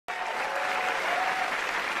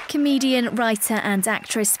Comedian, writer and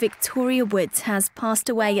actress Victoria Wood has passed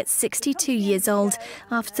away at 62 years old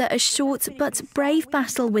after a short but brave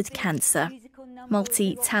battle with cancer.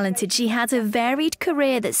 Multi-talented, she had a varied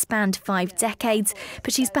career that spanned 5 decades,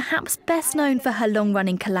 but she's perhaps best known for her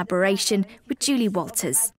long-running collaboration with Julie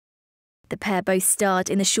Walters. The pair both starred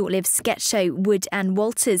in the short-lived sketch show Wood and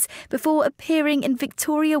Walters before appearing in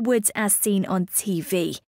Victoria Wood as seen on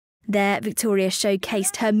TV. There, Victoria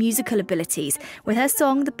showcased her musical abilities, with her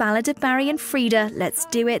song The Ballad of Barry and Frida, Let's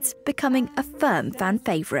Do It, becoming a firm fan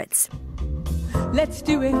favourite. Let's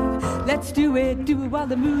do it do it while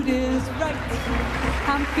the mood is right.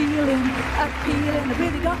 I'm feeling appealing, I've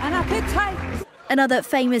really got an appetite. Another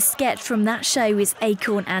famous sketch from that show is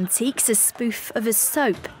Acorn Antiques, a spoof of a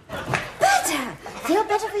soap. Better! Feel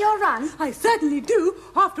better for your run? I certainly do.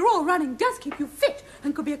 After all, running does keep you fit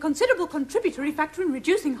and could be a considerable contributory factor in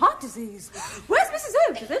reducing heart disease. Where's Mrs.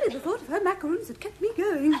 Oak? If only the thought of her macaroons had kept me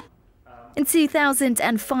going. In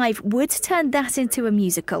 2005, Wood turned that into a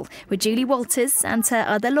musical, with Julie Walters and her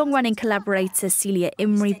other long-running collaborator Celia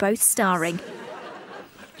Imrie both starring.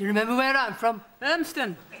 Do you remember where I'm from?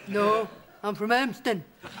 Elmston. No, I'm from Elmston.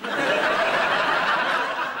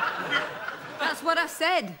 That's what I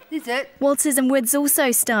said, is it? Walters and Woods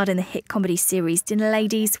also starred in the hit comedy series Dinner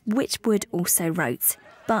Ladies, which Wood also wrote.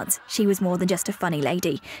 But she was more than just a funny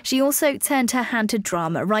lady. She also turned her hand to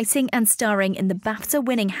drama, writing and starring in the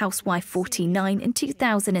BAFTA-winning Housewife 49 in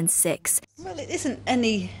 2006. Well, it isn't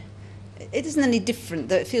any different,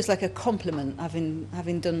 though it feels like a compliment,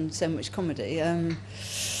 having done so much comedy.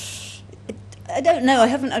 I don't know, I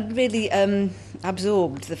haven't really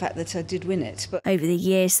absorbed the fact that I did win it. But over the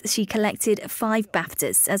years, she collected 5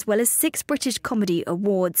 BAFTAs, as well as 6 British Comedy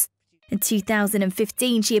Awards. In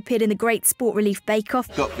 2015, she appeared in the Great Sport Relief Bake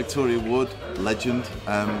Off. Got Victoria Wood, legend.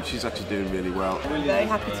 She's actually doing really well. Very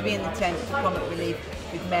happy to be in the tent for Comic Relief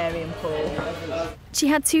with Mary and Paul. She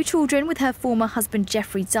had 2 children with her former husband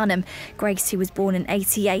Geoffrey Dunham, Grace, who was born in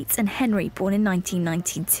 '88, and Henry, born in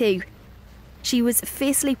 1992. She was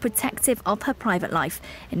fiercely protective of her private life,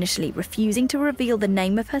 initially refusing to reveal the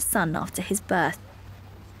name of her son after his birth.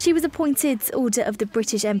 She was appointed Order of the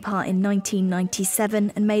British Empire in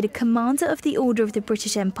 1997 and made a Commander of the Order of the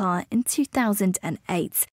British Empire in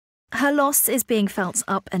 2008. Her loss is being felt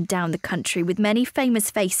up and down the country, with many famous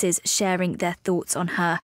faces sharing their thoughts on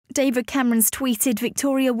her. David Cameron's tweeted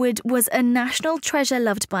Victoria Wood was a national treasure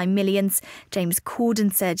loved by millions. James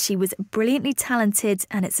Corden said she was brilliantly talented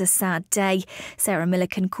and it's a sad day. Sarah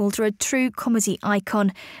Millican called her a true comedy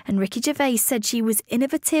icon. And Ricky Gervais said she was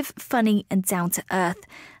innovative, funny and down to earth,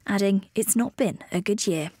 adding it's not been a good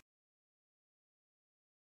year.